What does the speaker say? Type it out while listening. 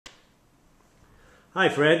Hi,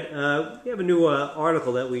 Fred. We have a new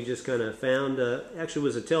article that we just kind of found. Actually, it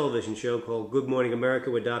was a television show called Good Morning America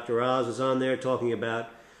where Dr. Oz was on there talking about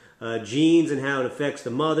genes and how it affects the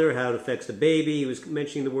mother, how it affects the baby. He was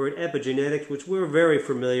mentioning the word epigenetics, which we're very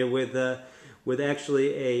familiar with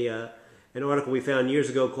actually an article we found years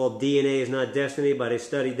ago called DNA is Not Destiny by a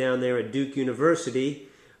study down there at Duke University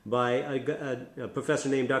by a professor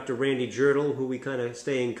named Dr. Randy Girdle, who we kind of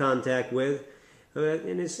stay in contact with.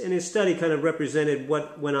 And his study kind of represented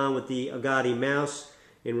what went on with the agouti mouse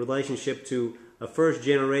in relationship to a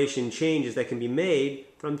first-generation changes that can be made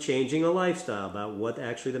from changing a lifestyle about what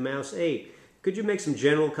actually the mouse ate. Could you make some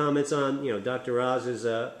general comments on, Dr. Oz's,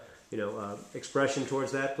 expression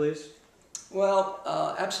towards that, please? Well,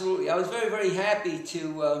 absolutely. I was very, very happy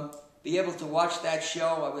to be able to watch that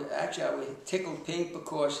show. I was tickled pink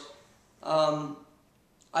because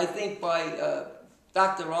I think by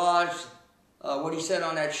Dr. Oz, what he said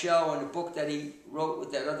on that show and the book that he wrote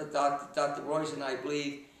with that other doctor, Dr. Roizen, I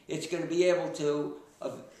believe, it's going to be able to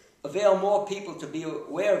avail more people to be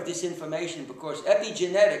aware of this information, because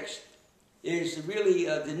epigenetics is really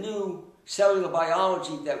the new cellular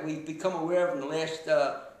biology that we've become aware of in the last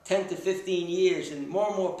 10 to 15 years, and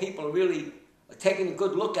more people are really taking a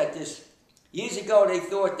good look at this. Years ago, they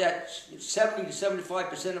thought that 70 to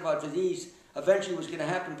 75% of our disease eventually was going to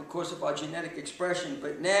happen because of our genetic expression,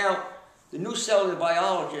 but now the new cellular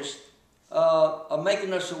biologists are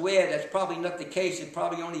making us aware that's probably not the case. It's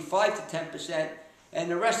probably only 5 to 10%, and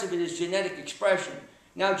the rest of it is genetic expression.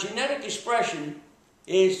 Now, genetic expression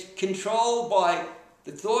is controlled by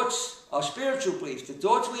the thoughts, our spiritual beliefs, the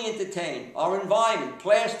thoughts we entertain, our environment,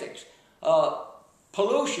 plastics,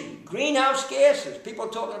 pollution, greenhouse gases. People are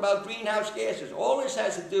talking about greenhouse gases. All this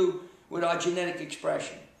has to do with our genetic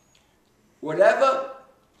expression. Whatever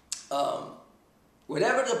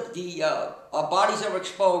our bodies are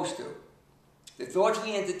exposed to, the thoughts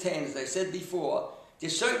we entertain, as I said before,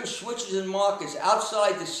 there's certain switches and markers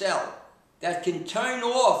outside the cell that can turn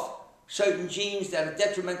off certain genes that are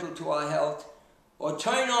detrimental to our health, or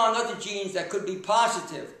turn on other genes that could be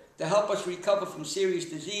positive to help us recover from serious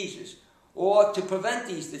diseases, or to prevent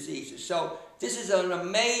these diseases. So this is an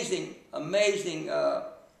amazing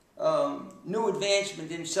new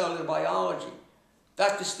advancement in cellular biology.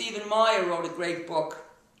 Dr. Stephen Meyer wrote a great book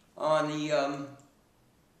on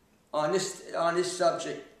this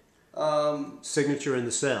subject. Signature in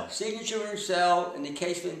the Cell. Signature in the Cell, in the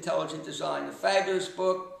Case for Intelligent Design. A fabulous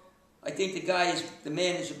book. I think the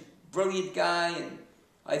man is a brilliant guy, and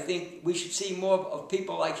I think we should see more of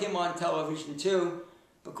people like him on television too,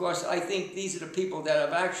 because I think these are the people that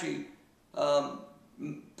have actually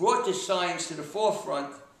brought this science to the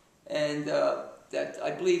forefront, and that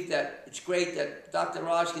I believe that it's great that Dr.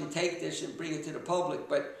 Oz can take this and bring it to the public.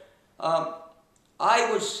 But I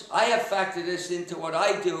have factored this into what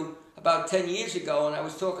I do about 10 years ago, and I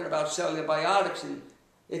was talking about cellular biotics and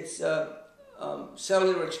its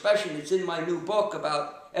cellular expression. It's in my new book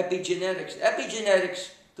about epigenetics. Epigenetics,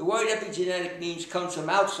 the word epigenetic comes from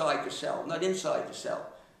outside the cell, not inside the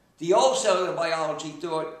cell. The old cellular biology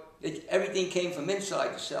thought that everything came from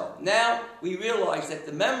inside the cell. Now we realize that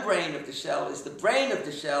the membrane of the cell is the brain of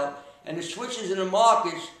the cell, and the switches and the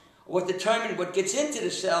markers are what determine what gets into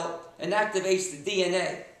the cell and activates the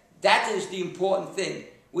DNA. That is the important thing.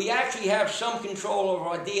 We actually have some control over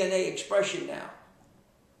our DNA expression now.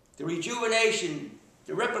 The rejuvenation,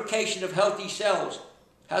 the replication of healthy cells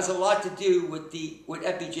has a lot to do with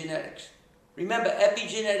epigenetics. Remember,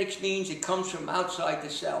 epigenetics means it comes from outside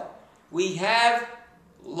the cell. We have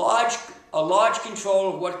a large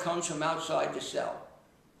control of what comes from outside the cell.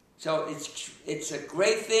 So it's a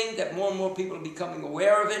great thing that more and more people are becoming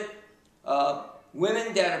aware of it.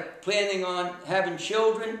 Women that are planning on having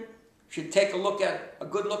children should take a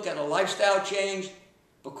good look at a lifestyle change,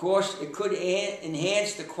 because it could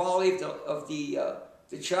enhance the quality of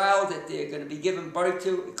the child that they're going to be giving birth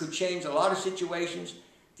to. It could change a lot of situations.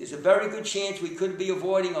 There's a very good chance we could be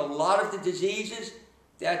avoiding a lot of the diseases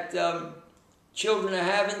that children are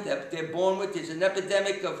having, that they're born with. There's an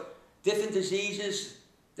epidemic of different diseases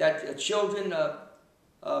that children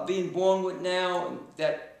are being born with now, and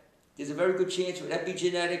that there's a very good chance with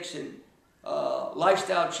epigenetics and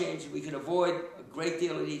lifestyle changes we can avoid a great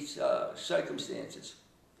deal of these circumstances.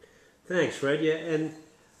 Thanks, Fred. Yeah, and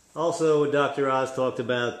also Dr. Oz talked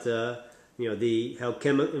about how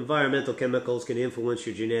environmental chemicals can influence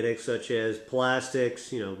your genetics, such as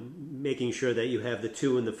plastics. Making sure that you have the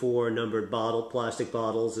 2 and the 4 numbered plastic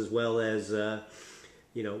bottles, as well as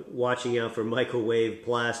watching out for microwave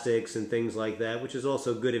plastics and things like that, which is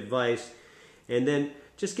also good advice. And then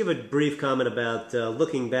just give a brief comment about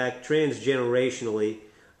looking back transgenerationally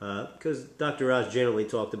because Dr. Oz generally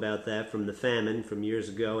talked about that from the famine from years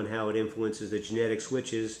ago and how it influences the genetic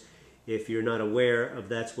switches if you're not aware of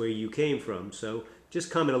that's where you came from. So just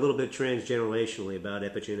comment a little bit transgenerationally about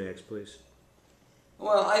epigenetics, please.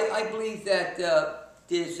 Well, I believe that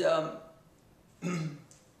there's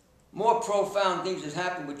more profound things that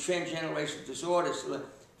happen with transgenerational disorders.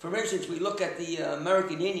 For instance, we look at the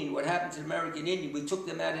American Indian, what happened to the American Indian. We took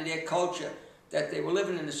them out of their culture, that they were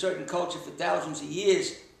living in a certain culture for thousands of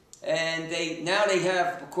years, and now they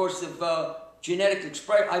have, of course, of genetic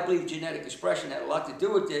expression. I believe genetic expression had a lot to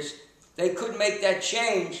do with this. They couldn't make that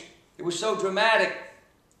change. It was so dramatic,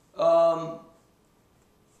 the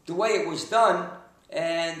way it was done,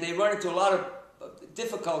 and they run into a lot of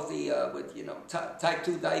difficulty with, type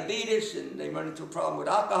 2 diabetes, and they run into a problem with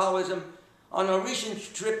alcoholism. On a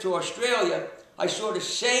recent trip to Australia, I saw the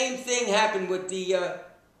same thing happen with the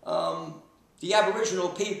Aboriginal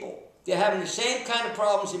people. They're having the same kind of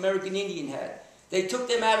problems the American Indian had. They took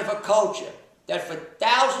them out of a culture that for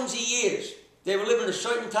thousands of years they were living a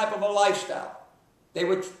certain type of a lifestyle. They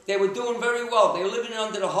were doing very well. They were living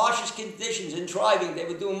under the harshest conditions and thriving. They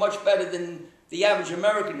were doing much better than the average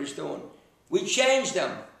American is doing. We changed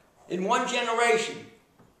them in one generation.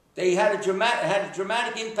 They had a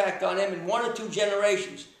dramatic impact on them in 1 or 2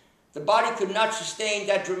 generations. The body could not sustain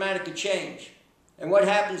that dramatic a change. And what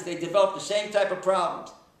happens? They develop the same type of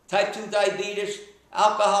problems. Type 2 diabetes,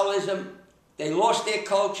 alcoholism. They lost their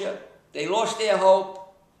culture. They lost their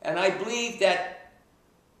hope. And I believe that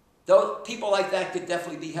those people like that could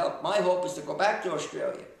definitely be helped. My hope is to go back to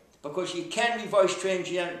Australia, because you can reverse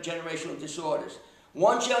transgenerational disorders.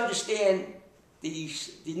 Once you understand the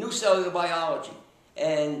new cellular biology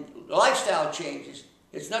and lifestyle changes,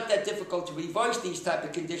 it's not that difficult to reverse these type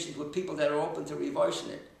of conditions with people that are open to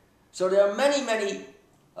reversing it. So there are many, many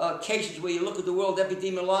cases where you look at the world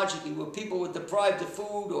epidemiologically where people were deprived of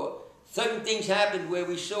food or certain things happened where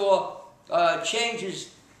we saw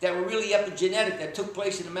changes that were really epigenetic that took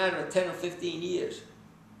place in a matter of 10 or 15 years.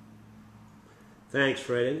 Thanks,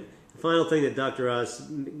 Fred. The final thing that Dr. Oz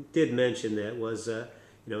did mention that was,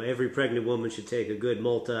 every pregnant woman should take a good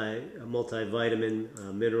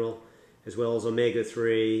multivitamin, mineral, as well as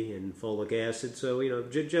omega-3 and folic acid. So,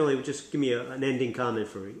 generally, just give me an ending comment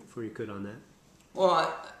for you could on that.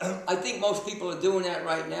 Well, I think most people are doing that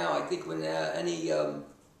right now. I think when any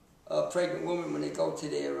pregnant woman, when they go to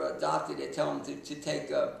their doctor, they tell them to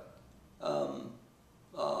take a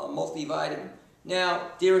multivitamin.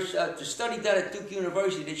 Now, there's a study done at Duke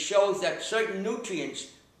University that shows that certain nutrients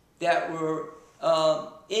that were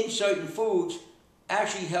in certain foods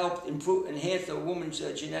actually helped enhance a woman's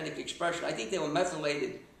genetic expression. I think they were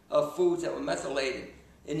methylated, foods that were methylated,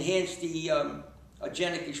 enhanced the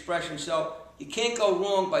genetic expression. So you can't go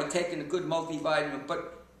wrong by taking a good multivitamin.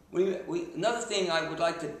 But another thing I would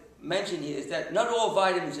like to mention here is that not all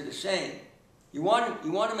vitamins are the same. You want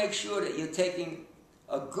to make sure that you're taking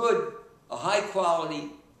a high quality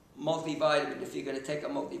multivitamin if you're going to take a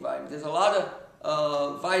multivitamin. There's a lot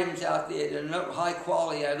of vitamins out there that are not high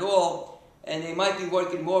quality at all, and they might be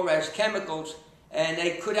working more as chemicals, and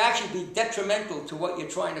they could actually be detrimental to what you're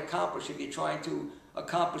trying to accomplish if you're trying to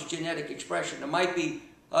accomplish genetic expression. It might be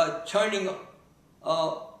turning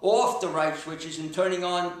off the right switches and turning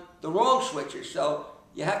on the wrong switches. So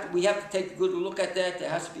we have to take a good look at that. There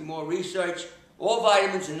has to be more research. All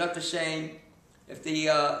vitamins are not the same. If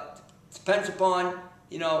depends upon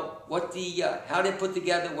what how they're put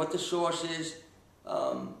together, what the source is.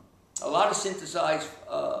 A lot of synthesized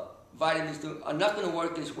vitamins are not going to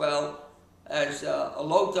work as well as a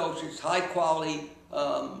low dosage, high quality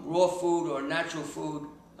raw food or natural food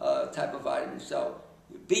type of vitamin. So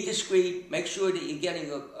be discreet. Make sure that you're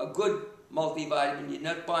getting a good multivitamin. You're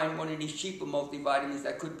not buying one of these cheaper multivitamins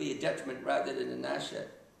that could be a detriment rather than an asset.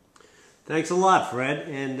 Thanks a lot, Fred.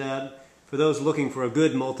 And for those looking for a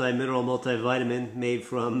good multi-mineral, multivitamin made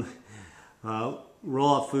from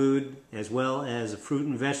raw food as well as fruit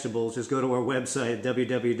and vegetables, just go to our website,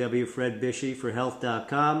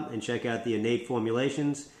 www.fredbishyforhealth.com, and check out the innate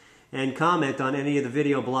formulations and comment on any of the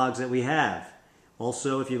video blogs that we have.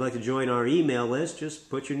 Also, if you'd like to join our email list, just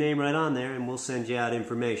put your name right on there and we'll send you out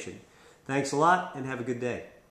information. Thanks a lot and have a good day.